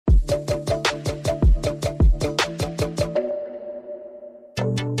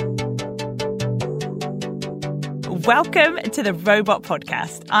Welcome to the Robot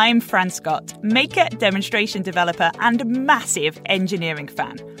Podcast. I'm Fran Scott, maker, demonstration developer, and massive engineering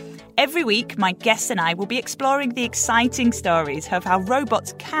fan. Every week, my guests and I will be exploring the exciting stories of how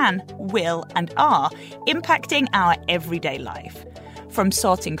robots can, will, and are impacting our everyday life. From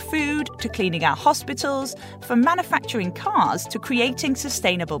sorting food to cleaning our hospitals, from manufacturing cars to creating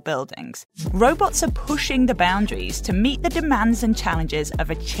sustainable buildings, robots are pushing the boundaries to meet the demands and challenges of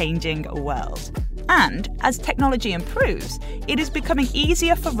a changing world. And as technology improves, it is becoming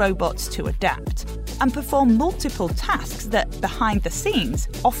easier for robots to adapt and perform multiple tasks that, behind the scenes,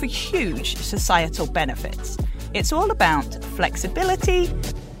 offer huge societal benefits. It's all about flexibility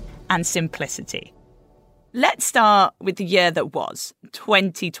and simplicity. Let's start with the year that was,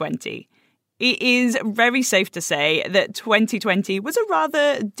 2020. It is very safe to say that 2020 was a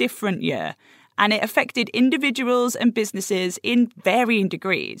rather different year, and it affected individuals and businesses in varying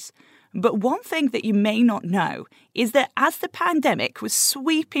degrees. But one thing that you may not know is that as the pandemic was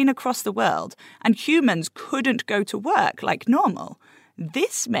sweeping across the world and humans couldn't go to work like normal,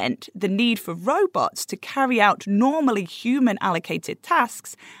 this meant the need for robots to carry out normally human-allocated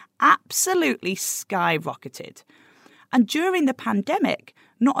tasks absolutely skyrocketed. And during the pandemic,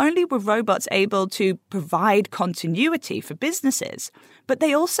 not only were robots able to provide continuity for businesses, but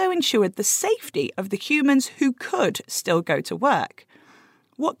they also ensured the safety of the humans who could still go to work.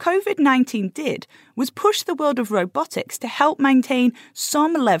 What COVID-19 did was push the world of robotics to help maintain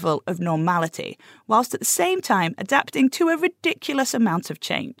some level of normality, whilst at the same time adapting to a ridiculous amount of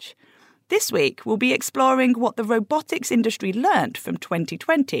change. This week, we'll be exploring what the robotics industry learned from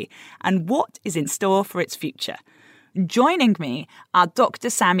 2020 and what is in store for its future. Joining me are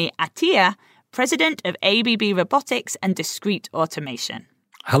Dr. Sami Atiya, President of ABB Robotics and Discrete Automation.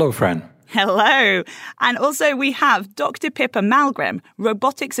 Hello, Fran. Hello. And also we have Dr. Pippa Malmgren,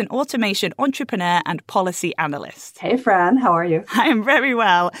 Robotics and Automation Entrepreneur and Policy Analyst. Hey, Fran. How are you? I am very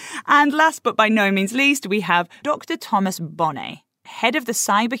well. And last but by no means least, we have Dr. Thomas Bonnet, Head of the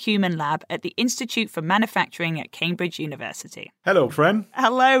Cyberhuman Lab at the Institute for Manufacturing at Cambridge University. Hello, Fran.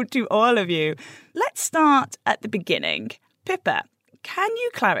 Hello to all of you. Let's start at the beginning. Pippa, can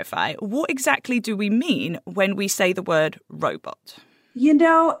you clarify what exactly do we mean when we say the word robot? You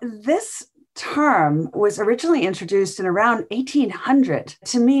know, this term was originally introduced in around 1800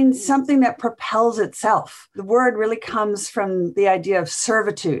 to mean something that propels itself. The word really comes from the idea of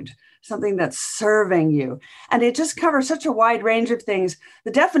servitude, something that's serving you. And it just covers such a wide range of things.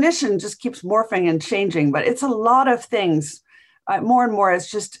 The definition just keeps morphing and changing, but it's a lot of things. More and more,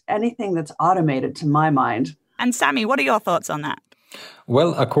 it's just anything that's automated to my mind. And Sami, what are your thoughts on that?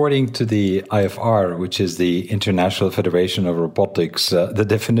 Well, according to the IFR, which is the International Federation of Robotics, the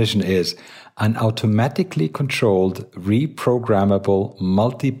definition is an automatically controlled, reprogrammable,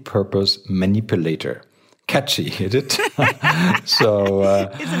 multi-purpose manipulator. Catchy, isn't it? Isn't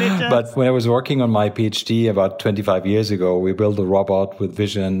it just? But when I was working on my PhD about 25 years ago, we built a robot with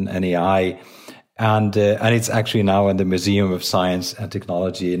vision and AI, and it's actually now in the Museum of Science and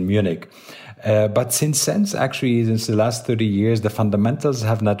Technology in Munich. But since the last 30 years, the fundamentals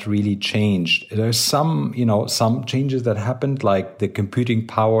have not really changed. There's some changes that happened, like the computing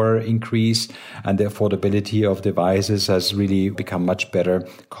power increase and the affordability of devices has really become much better,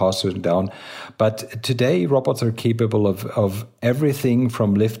 costs went down. But today, robots are capable of everything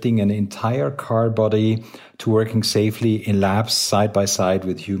from lifting an entire car body to working safely in labs side by side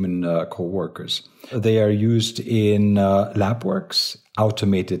with human co-workers. They are used in lab works,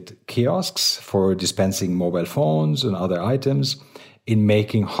 automated kiosks for dispensing mobile phones and other items, in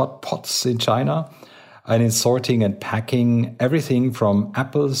making hot pots in China, and in sorting and packing everything from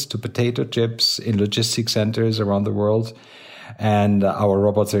apples to potato chips in logistics centers around the world. And our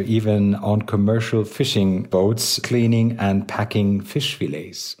robots are even on commercial fishing boats, cleaning and packing fish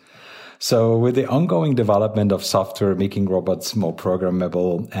fillets. So with the ongoing development of software making robots more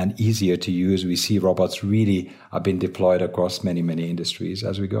programmable and easier to use, we see robots really are being deployed across many, many industries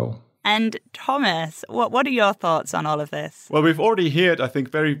as we go. And Thomas, what are your thoughts on all of this? Well, we've already heard, I think,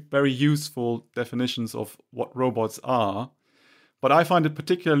 very, very useful definitions of what robots are. But I find it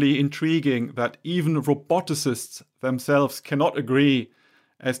particularly intriguing that even roboticists themselves cannot agree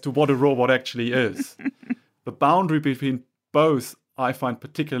as to what a robot actually is. The boundary between both I find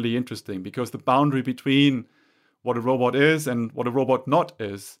particularly interesting, because the boundary between what a robot is and what a robot not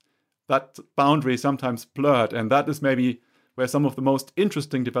is, that boundary is sometimes blurred. And that is maybe where some of the most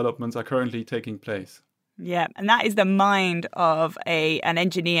interesting developments are currently taking place. Yeah, and that is the mind of an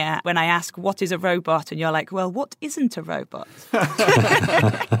engineer when I ask, what is a robot? And you're like, well, what isn't a robot?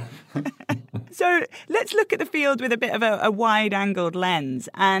 So let's look at the field with a bit of a wide-angled lens.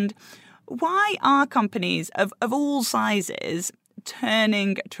 And why are companies of all sizes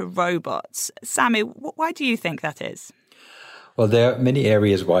turning to robots? Sami, why do you think that is? Well, there are many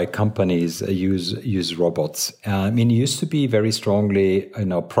areas why companies use robots. It used to be very strongly,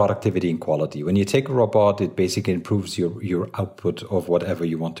 productivity and quality. When you take a robot, it basically improves your output of whatever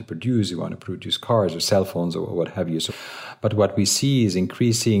you want to produce. You want to produce cars or cell phones or what have you. But what we see is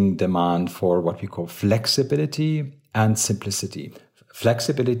increasing demand for what we call flexibility and simplicity.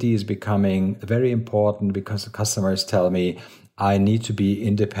 Flexibility is becoming very important because the customers tell me, I need to be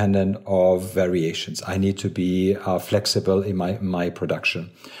independent of variations. I need to be flexible in my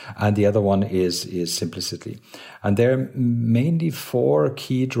production. And the other one is simplicity. And there are mainly 4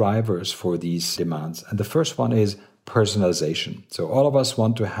 key drivers for these demands. And the first one is personalization. So all of us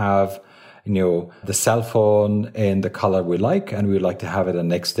want to have, the cell phone in the color we like, and we would like to have it the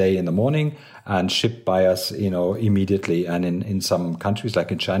next day in the morning and shipped by us, immediately. And in some countries,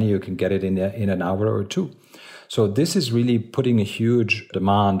 like in China, you can get it in an hour or 2. So this is really putting a huge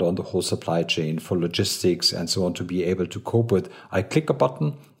demand on the whole supply chain for logistics and so on to be able to cope with. I click a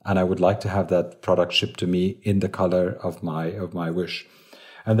button and I would like to have that product shipped to me in the color of my wish.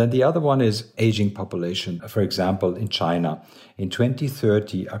 And then the other one is aging population. For example, in China, in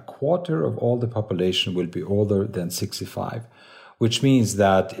 2030, a quarter of all the population will be older than 65. Which means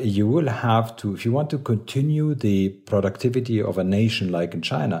that you will have to, if you want to continue the productivity of a nation like in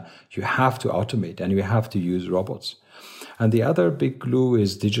China, you have to automate and you have to use robots. And the other big glue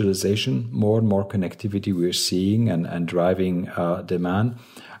is digitalization, more and more connectivity we're seeing and driving demand.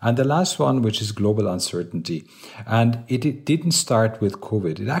 And the last one, which is global uncertainty. And it didn't start with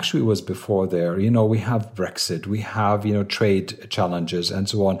COVID. It actually was before there. We have Brexit, we have, trade challenges and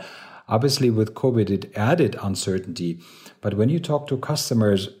so on. Obviously, with COVID, it added uncertainty. But when you talk to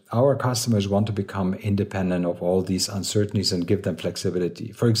customers, our customers want to become independent of all these uncertainties and give them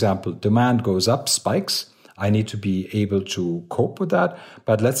flexibility. For example, demand goes up, spikes. I need to be able to cope with that.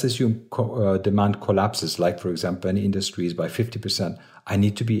 But let's assume demand collapses, like, for example, in industries by 50%. I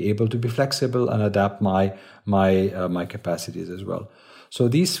need to be able to be flexible and adapt my capacities as well. So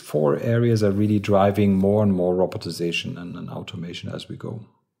these 4 areas are really driving more and more robotization and automation as we go.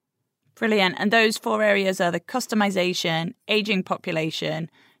 Brilliant. And those 4 areas are the customization, aging population,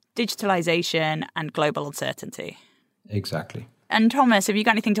 digitalization, and global uncertainty. Exactly. And Thomas, have you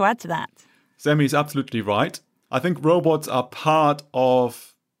got anything to add to that? Sami is absolutely right. I think robots are part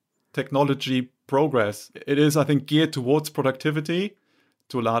of technology progress. It is, I think, geared towards productivity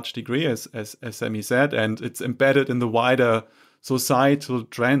to a large degree, as Sami said, and it's embedded in the wider societal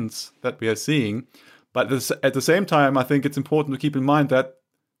trends that we are seeing. But at the same time, I think it's important to keep in mind that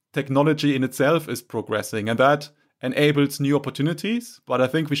technology in itself is progressing, and that enables new opportunities. But I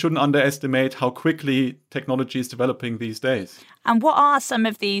think we shouldn't underestimate how quickly technology is developing these days. And what are some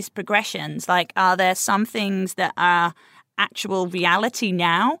of these progressions? Like, are there some things that are actual reality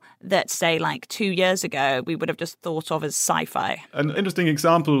now that, say, like 2 years ago, we would have just thought of as sci-fi? An interesting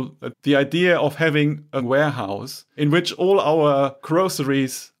example, the idea of having a warehouse in which all our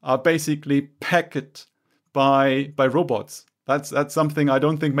groceries are basically packed by robots. That's something I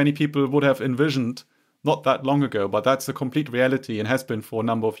don't think many people would have envisioned not that long ago, but that's a complete reality and has been for a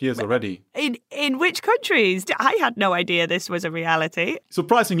number of years already. In which countries? I had no idea this was a reality.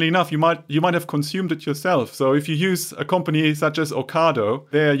 Surprisingly enough, you might have consumed it yourself. So if you use a company such as Ocado,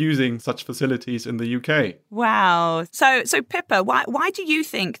 they are using such facilities in the UK. Wow. So Pippa, why do you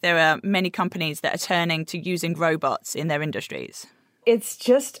think there are many companies that are turning to using robots in their industries? It's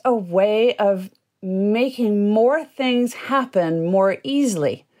just a way of making more things happen more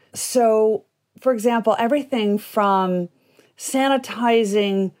easily. So, for example, everything from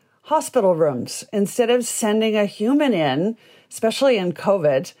sanitizing hospital rooms. Instead of sending a human in, especially in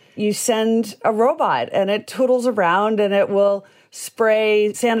COVID, you send a robot and it toodles around and it will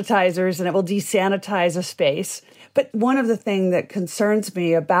spray sanitizers and it will desanitize a space. But one of the things that concerns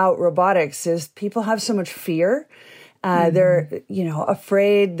me about robotics is people have so much fear. They're,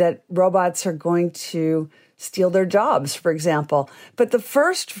 afraid that robots are going to steal their jobs, for example. But the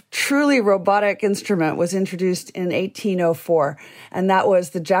first truly robotic instrument was introduced in 1804, and that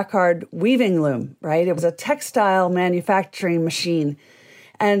was the Jacquard weaving loom, right? It was a textile manufacturing machine.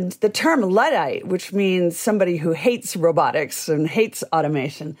 And the term Luddite, which means somebody who hates robotics and hates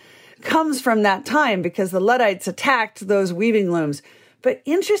automation, comes from that time because the Luddites attacked those weaving looms. But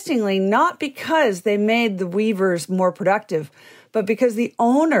interestingly, not because they made the weavers more productive, but because the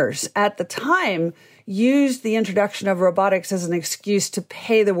owners at the time used the introduction of robotics as an excuse to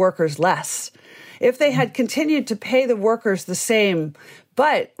pay the workers less. If they had continued to pay the workers the same,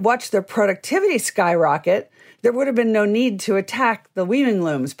 but watch their productivity skyrocket, there would have been no need to attack the weaving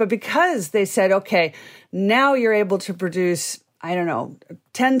looms. But because they said, okay, now you're able to produce,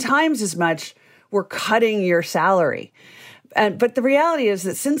 10 times as much, we're cutting your salary. But the reality is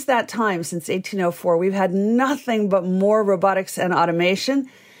that since that time, since 1804, we've had nothing but more robotics and automation.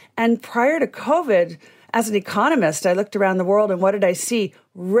 And prior to COVID, as an economist, I looked around the world and what did I see?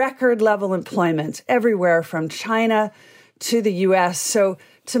 Record level employment everywhere from China to the US. So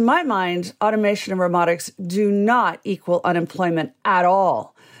to my mind, automation and robotics do not equal unemployment at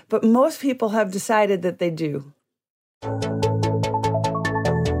all. But most people have decided that they do.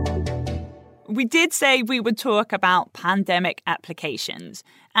 We did say we would talk about pandemic applications.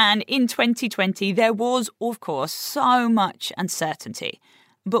 And in 2020, there was, of course, so much uncertainty.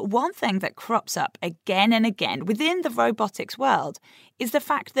 But one thing that crops up again and again within the robotics world is the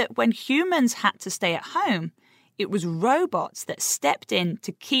fact that when humans had to stay at home, it was robots that stepped in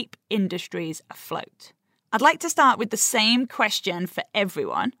to keep industries afloat. I'd like to start with the same question for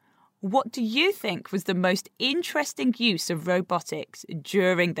everyone. What do you think was the most interesting use of robotics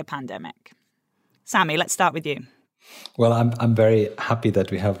during the pandemic? Sami, let's start with you. Well, I'm very happy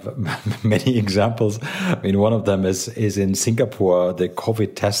that we have many examples. I mean, one of them is in Singapore, the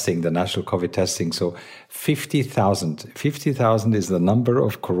COVID testing, the national COVID testing. So 50,000 is the number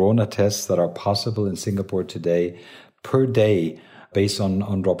of corona tests that are possible in Singapore today per day based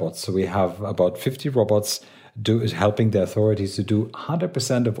on robots. So we have about 50 robots helping the authorities to do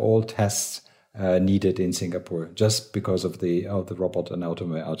 100% of all tests needed in Singapore just because of the robot and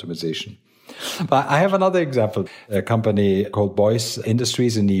automation. But I have another example, a company called Boyce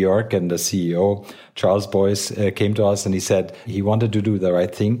Industries in New York, and the CEO, Charles Boyce, came to us and he said he wanted to do the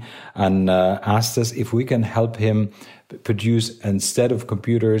right thing and asked us if we can help him produce, instead of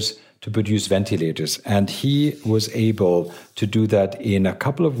computers, to produce ventilators. And he was able to do that in a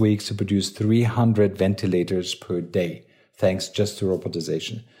couple of weeks, to produce 300 ventilators per day, thanks just to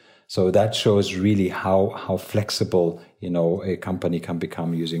robotization. So that shows really how flexible, a company can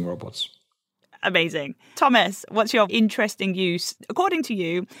become using robots. Amazing. Thomas, what's your interesting use, according to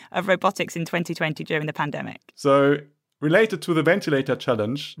you, of robotics in 2020 during the pandemic? So related to the ventilator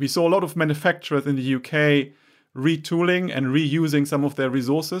challenge, we saw a lot of manufacturers in the UK retooling and reusing some of their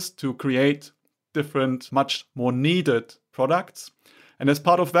resources to create different, much more needed products. And as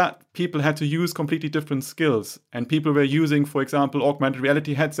part of that, people had to use completely different skills. And people were using, for example, augmented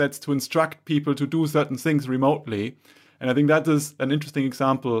reality headsets to instruct people to do certain things remotely. And I think that is an interesting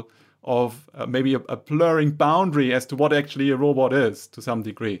example of maybe a blurring boundary as to what actually a robot is to some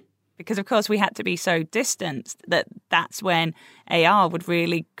degree. Because, of course, we had to be so distant that's when AR would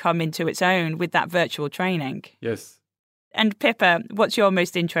really come into its own with that virtual training. Yes. And Pippa, what's your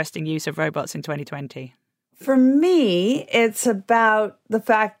most interesting use of robots in 2020? For me, it's about the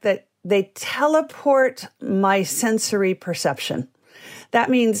fact that they teleport my sensory perception.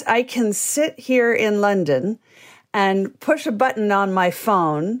 That means I can sit here in London and push a button on my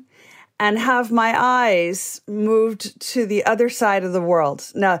phone and have my eyes moved to the other side of the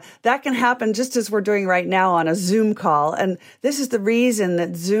world. Now, that can happen just as we're doing right now on a Zoom call. And this is the reason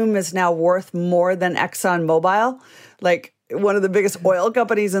that Zoom is now worth more than ExxonMobil, like one of the biggest oil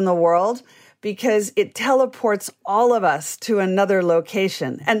companies in the world, because it teleports all of us to another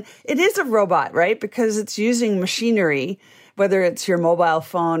location. And it is a robot, right? Because it's using machinery, whether it's your mobile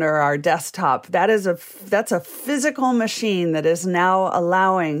phone or our desktop. That's a physical machine that is now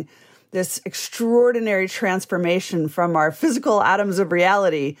allowing this extraordinary transformation from our physical atoms of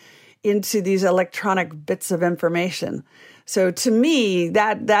reality into these electronic bits of information. So to me,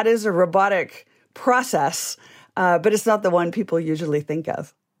 that is a robotic process, but it's not the one people usually think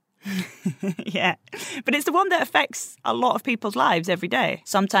of. Yeah, but it's the one that affects a lot of people's lives every day.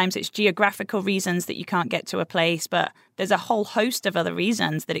 Sometimes it's geographical reasons that you can't get to a place, but there's a whole host of other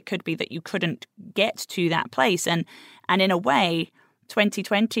reasons that it could be that you couldn't get to that place. And in a way,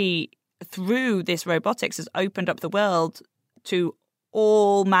 2020 through this robotics has opened up the world to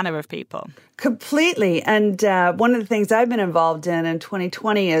all manner of people. Completely. And one of the things I've been involved in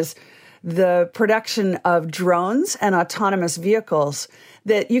 2020 is the production of drones and autonomous vehicles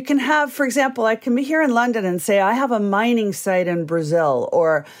that you can have. For example, I can be here in London and say, I have a mining site in Brazil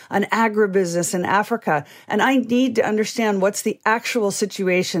or an agribusiness in Africa, and I need to understand what's the actual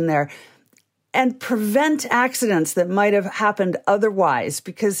situation there and prevent accidents that might have happened otherwise,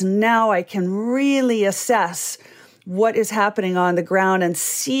 because now I can really assess what is happening on the ground and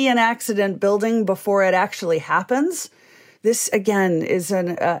see an accident building before it actually happens. This, again, is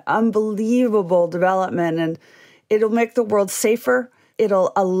an unbelievable development, and it'll make the world safer.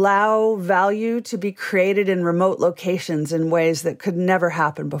 it'll allow value to be created in remote locations in ways that could never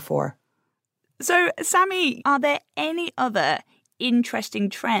happen before. So, Sami, are there any other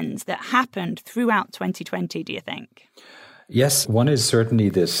interesting trends that happened throughout 2020, do you think? Yes, one is certainly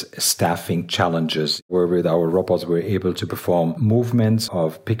this staffing challenges, where with our robots we're able to perform movements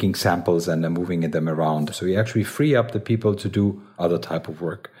of picking samples and then moving them around. So we actually free up the people to do other type of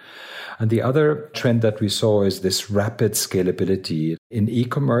work. And the other trend that we saw is this rapid scalability. In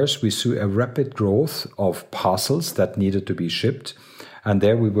e-commerce, we saw a rapid growth of parcels that needed to be shipped. And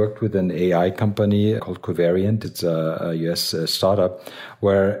there we worked with an AI company called Covariant. It's a US startup,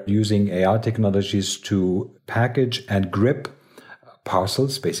 where using AI technologies to package and grip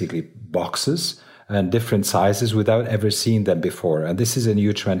parcels, basically boxes, and different sizes without ever seeing them before. And this is a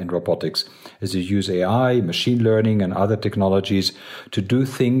new trend in robotics, is to use AI, machine learning, and other technologies to do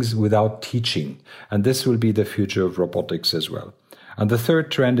things without teaching. And this will be the future of robotics as well. And the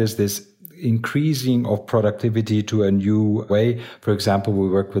third trend is this increasing of productivity to a new way. For example, we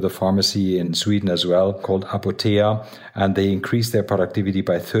work with a pharmacy in Sweden as well called Apotea, and they increased their productivity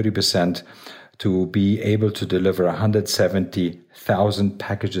by 30% to be able to deliver 170,000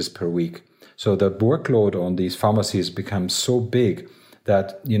 packages per week. So the workload on these pharmacies becomes so big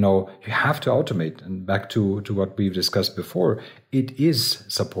that, you have to automate. And back to what we've discussed before, it is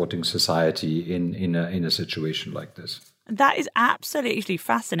supporting society in a situation like this. That is absolutely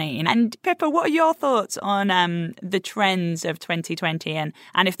fascinating. And Pippa, what are your thoughts on the trends of 2020 and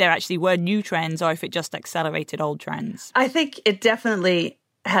if there actually were new trends or if it just accelerated old trends? I think it definitely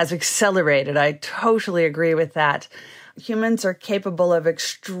has accelerated. I totally agree with that. Humans are capable of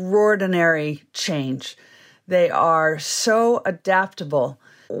extraordinary change. They are so adaptable.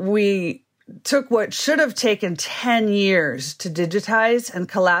 We took what should have taken 10 years to digitize and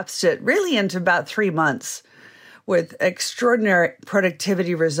collapsed it really into about 3 months, with extraordinary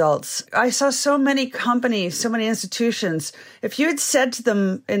productivity results. I saw so many companies, so many institutions. If you had said to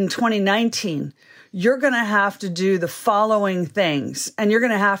them in 2019, you're going to have to do the following things, and you're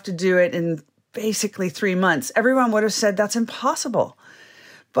going to have to do it in basically 3 months, everyone would have said that's impossible.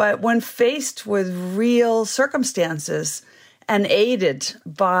 But when faced with real circumstances and aided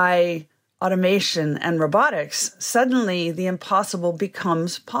by automation and robotics, suddenly the impossible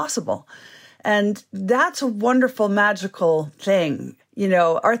becomes possible. And that's a wonderful, magical thing.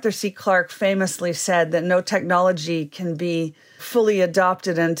 Arthur C. Clarke famously said that no technology can be fully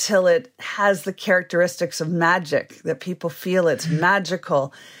adopted until it has the characteristics of magic, that people feel it's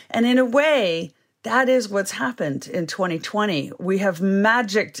magical. And in a way, that is what's happened in 2020. We have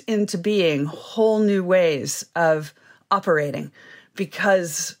magicked into being whole new ways of operating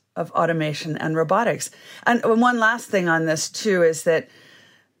because of automation and robotics. And one last thing on this, too, is that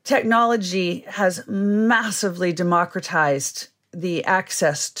technology has massively democratized the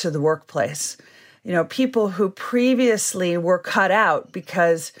access to the workplace. People who previously were cut out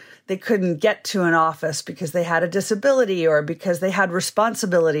because they couldn't get to an office because they had a disability or because they had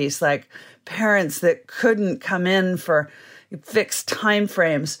responsibilities, like parents that couldn't come in for fixed time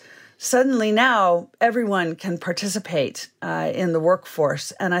frames. Suddenly now everyone can participate in the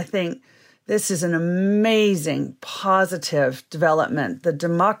workforce. And I think this is an amazing, positive development, the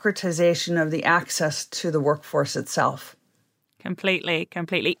democratization of the access to the workforce itself. Completely.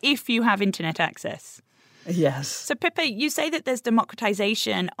 If you have internet access. Yes. So, Pippa, you say that there's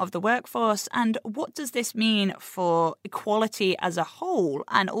democratization of the workforce. And what does this mean for equality as a whole?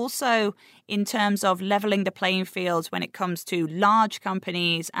 And also in terms of leveling the playing fields when it comes to large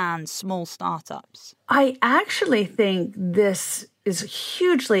companies and small startups? I actually think this is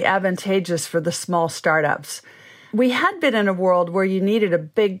hugely advantageous for the small startups. We had been in a world where you needed a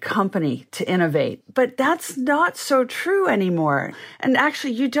big company to innovate, but that's not so true anymore. And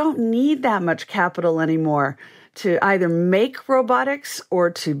actually, you don't need that much capital anymore to either make robotics or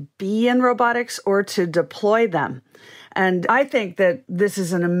to be in robotics or to deploy them. And I think that this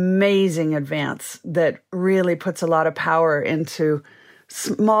is an amazing advance that really puts a lot of power into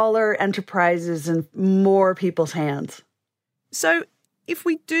smaller enterprises and more people's hands. So if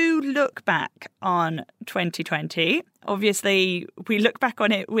we do look back on 2020, obviously we look back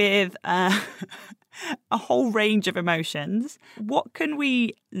on it with a whole range of emotions. What can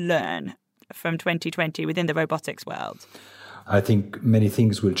we learn from 2020 within the robotics world? I think many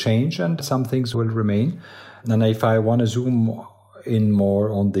things will change and some things will remain. And if I want to zoom in more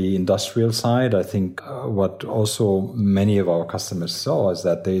on the industrial side, I think what also many of our customers saw is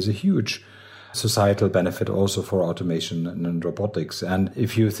that there is a huge societal benefit also for automation and robotics. And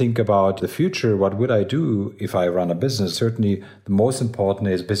if you think about the future, what would I do if I run a business? Certainly the most important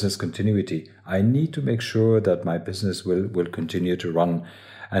is business continuity. I need to make sure that my business will continue to run.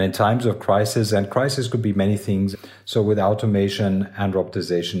 And in times of crisis, and crisis could be many things, so with automation and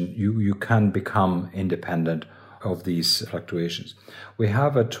robotization, you can become independent of these fluctuations. We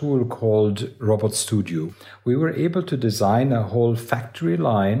have a tool called Robot Studio. We were able to design a whole factory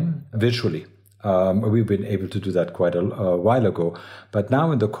line visually. We've been able to do that quite a while ago. But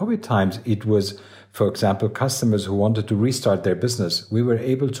now in the COVID times, it was, for example, customers who wanted to restart their business. We were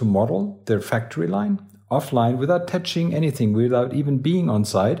able to model their factory line offline without touching anything, without even being on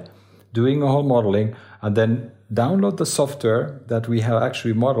site, doing a whole modeling, and then download the software that we have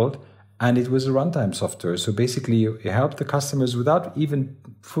actually modeled. And it was a runtime software. So basically, you help the customers without even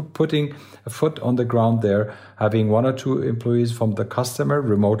putting a foot on the ground there, having 1 or 2 employees from the customer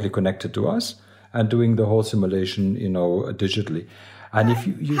remotely connected to us and doing the whole simulation, digitally. And if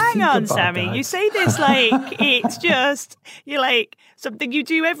you hang think on, about Sammy, that, you say this like it's just something you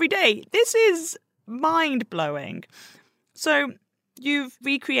do every day. This is mind-blowing. So you've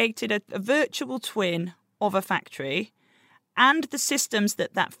recreated a virtual twin of a factory and the systems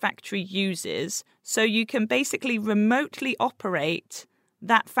that factory uses, so you can basically remotely operate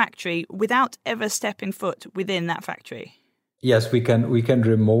that factory without ever stepping foot within that factory. Yes, we can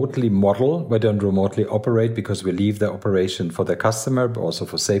remotely model. We don't remotely operate because we leave the operation for the customer, but also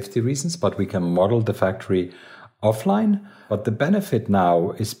for safety reasons. But we can model the factory offline. But the benefit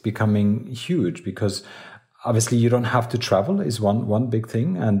now is becoming huge because obviously you don't have to travel is one big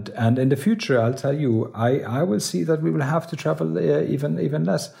thing. And in the future, I'll tell you, I will see that we will have to travel even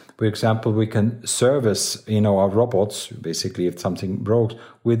less. For example, we can service, our robots, basically if something broke,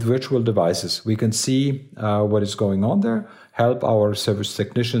 with virtual devices. We can see what is going on there, help our service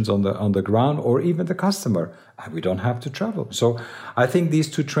technicians on the ground or even the customer. And we don't have to travel. So I think these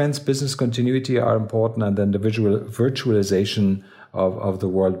two trends, business continuity, are important. And then the virtualization of the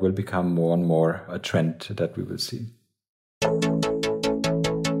world will become more and more a trend that we will see.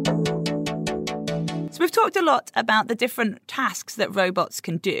 So we've talked a lot about the different tasks that robots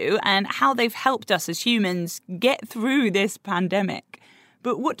can do and how they've helped us as humans get through this pandemic.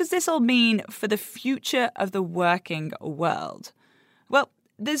 But what does this all mean for the future of the working world? Well,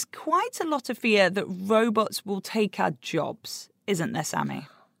 there's quite a lot of fear that robots will take our jobs, isn't there, Sammy?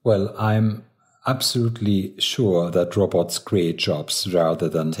 Well, I'm absolutely sure that robots create jobs rather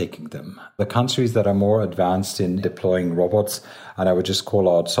than taking them. The countries that are more advanced in deploying robots, and I would just call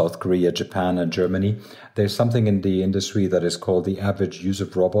out South Korea, Japan, and Germany, there's something in the industry that is called the average use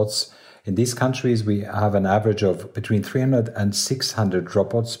of robots. In these countries, we have an average of between 300 and 600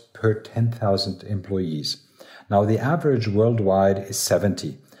 robots per 10,000 employees. Now, the average worldwide is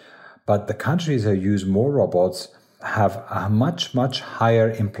 70, but the countries that use more robots have a much, much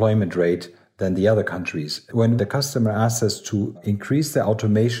higher employment rate than the other countries. When the customer asks us to increase the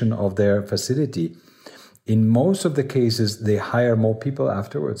automation of their facility, in most of the cases, they hire more people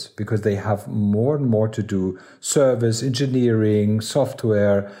afterwards because they have more and more to do, service, engineering,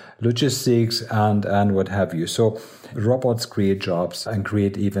 software, logistics, and what have you. So robots create jobs and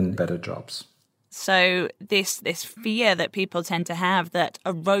create even better jobs. So this fear that people tend to have that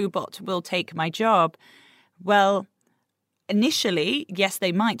a robot will take my job, well, initially, yes,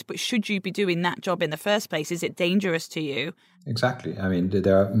 they might, but should you be doing that job in the first place? Is it dangerous to you? Exactly. I mean,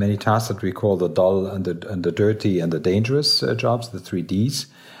 there are many tasks that we call the dull and the dirty and the dangerous jobs, the 3Ds.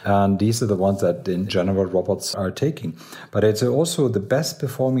 And these are the ones that in general robots are taking. But it's also the best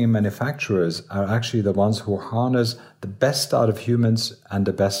performing manufacturers are actually the ones who harness the best out of humans and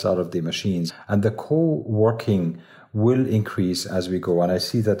the best out of the machines. And the co-working will increase as we go. And I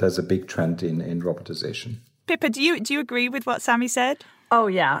see that as a big trend in robotization. Pippa, do you agree with what Sammy said? Oh,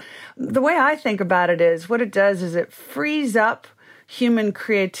 yeah. The way I think about it is what it does is it frees up human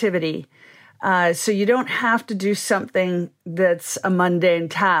creativity. So you don't have to do something that's a mundane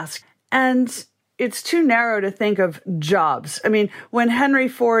task. And it's too narrow to think of jobs. I mean, when Henry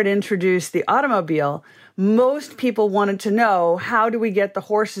Ford introduced the automobile, most people wanted to know, how do we get the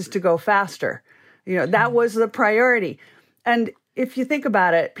horses to go faster? That was the priority. And if you think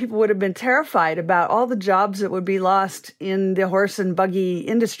about it, people would have been terrified about all the jobs that would be lost in the horse and buggy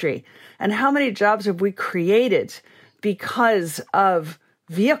industry. And how many jobs have we created because of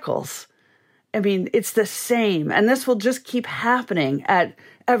vehicles? I mean, it's the same. And this will just keep happening at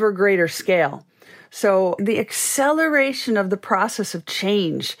ever greater scale. So the acceleration of the process of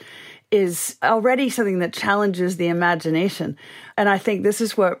change is already something that challenges the imagination. And I think this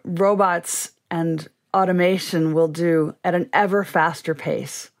is what robots and automation will do at an ever faster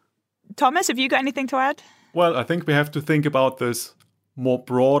pace. Thomas, have you got anything to add? Well, I think we have to think about this more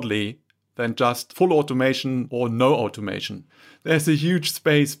broadly than just full automation or no automation. There's a huge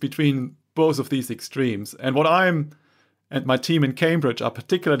space between both of these extremes. And what I'm and my team in Cambridge are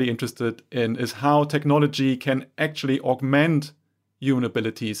particularly interested in is how technology can actually augment human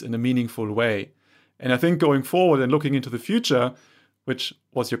abilities in a meaningful way. And I think going forward and looking into the future, which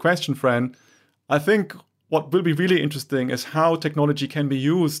was your question, Fran, I think what will be really interesting is how technology can be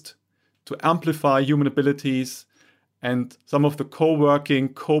used to amplify human abilities and some of the co-working,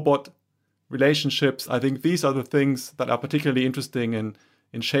 cobot relationships. I think these are the things that are particularly interesting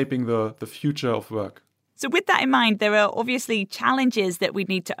in shaping the future of work. So with that in mind, there are obviously challenges that we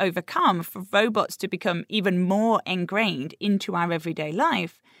need to overcome for robots to become even more ingrained into our everyday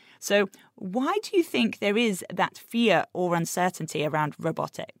life. So why do you think there is that fear or uncertainty around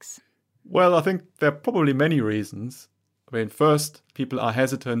robotics? Well, I think there are probably many reasons. I mean, first, people are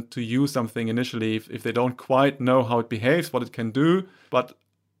hesitant to use something initially if they don't quite know how it behaves, what it can do. But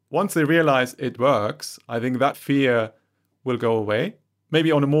once they realize it works, I think that fear will go away.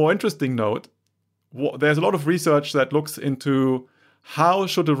 Maybe on a more interesting note, there's a lot of research that looks into how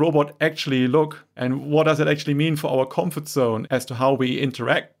should a robot actually look and what does it actually mean for our comfort zone as to how we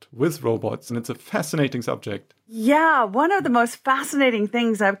interact with robots. And it's a fascinating subject. Yeah, one of the most fascinating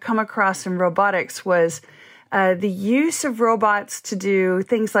things I've come across in robotics was the use of robots to do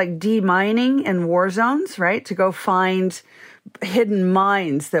things like demining in war zones, right? To go find hidden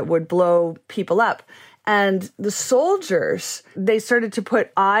mines that would blow people up. And the soldiers, they started to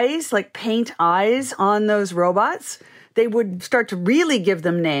put eyes, like paint eyes on those robots. They would start to really give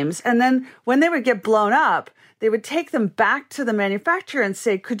them names. And then when they would get blown up, they would take them back to the manufacturer and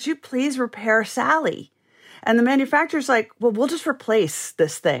say, could you please repair Sally? And the manufacturer's like, well, we'll just replace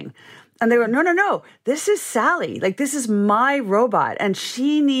this thing. And they go, no, this is Sally. Like, this is my robot. And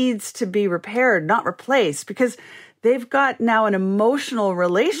she needs to be repaired, not replaced, because they've got now an emotional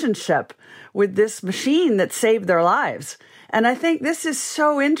relationship with this machine that saved their lives. And I think this is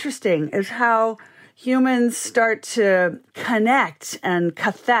so interesting, is how humans start to connect and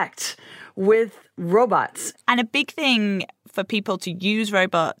cathect with robots. And a big thing for people to use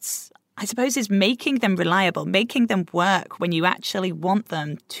robots, I suppose, is making them reliable, making them work when you actually want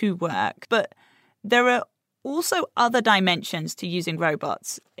them to work. But there are also other dimensions to using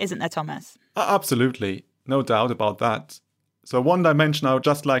robots, isn't there, Thomas? Absolutely. No doubt about that. So one dimension I would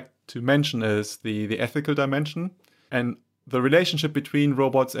just like to mention is the ethical dimension. And the relationship between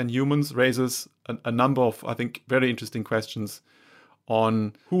robots and humans raises a number of, I think, very interesting questions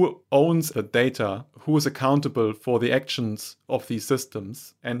on who owns the data, who is accountable for the actions of these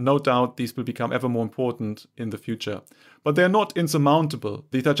systems. And no doubt these will become ever more important in the future. But they're not insurmountable.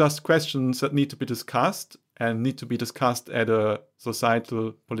 These are just questions that need to be discussed and need to be discussed at a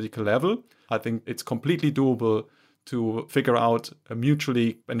societal, political level. I think it's completely doable to figure out a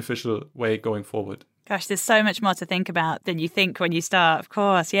mutually beneficial way going forward. Gosh, there's so much more to think about than you think when you start, of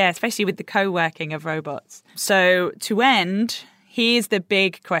course. Yeah, especially with the co-working of robots. So to end, here's the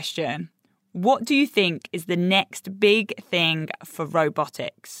big question. What do you think is the next big thing for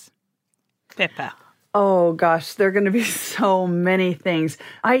robotics? Pippa. Oh, gosh, there are going to be so many things.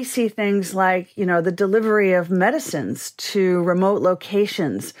 I see things like, the delivery of medicines to remote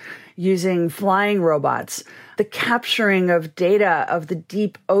locations using flying robots, the capturing of data of the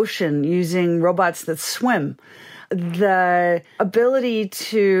deep ocean using robots that swim, the ability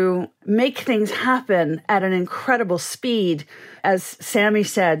to make things happen at an incredible speed. As Sammy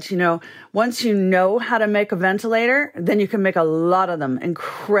said, once you know how to make a ventilator, then you can make a lot of them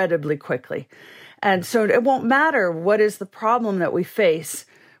incredibly quickly. And so it won't matter what is the problem that we face.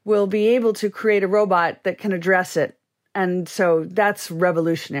 We'll be able to create a robot that can address it. And so that's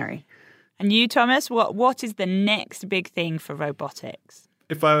revolutionary. And you, Thomas, what is the next big thing for robotics?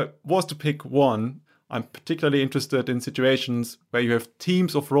 If I was to pick one, I'm particularly interested in situations where you have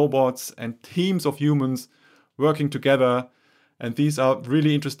teams of robots and teams of humans working together. And these are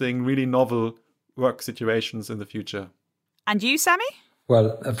really interesting, really novel work situations in the future. And you, Sammy?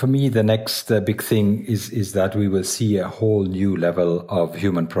 Well, for me, the next big thing is that we will see a whole new level of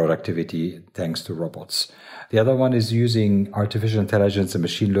human productivity thanks to robots. The other one is using artificial intelligence and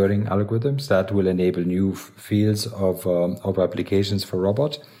machine learning algorithms that will enable new fields of applications for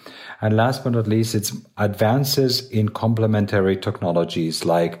robots. And last but not least, it's advances in complementary technologies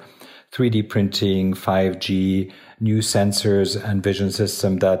like 3D printing, 5G, new sensors and vision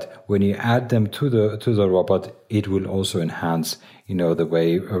system that when you add them to the robot, it will also enhance, the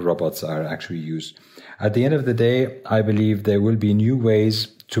way robots are actually used. At the end of the day, I believe there will be new ways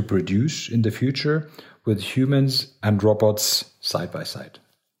to produce in the future with humans and robots side by side.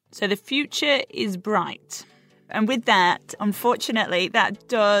 So the future is bright. And with that, unfortunately, that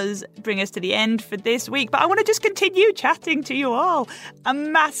does bring us to the end for this week. But I want to just continue chatting to you all. A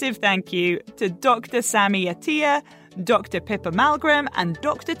massive thank you to Dr. Sami Attia, Dr. Pippa Malmgren, and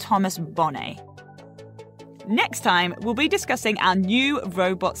Dr. Thomas Bonnet. Next time, we'll be discussing our new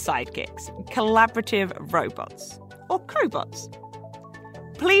robot sidekicks, collaborative robots, or cobots.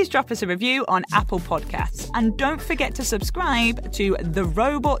 Please drop us a review on Apple Podcasts and don't forget to subscribe to The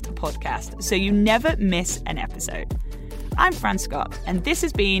Robot Podcast so you never miss an episode. I'm Fran Scott and this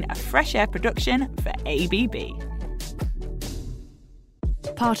has been a Fresh Air production for ABB.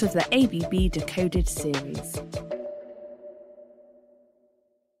 Part of the ABB Decoded series.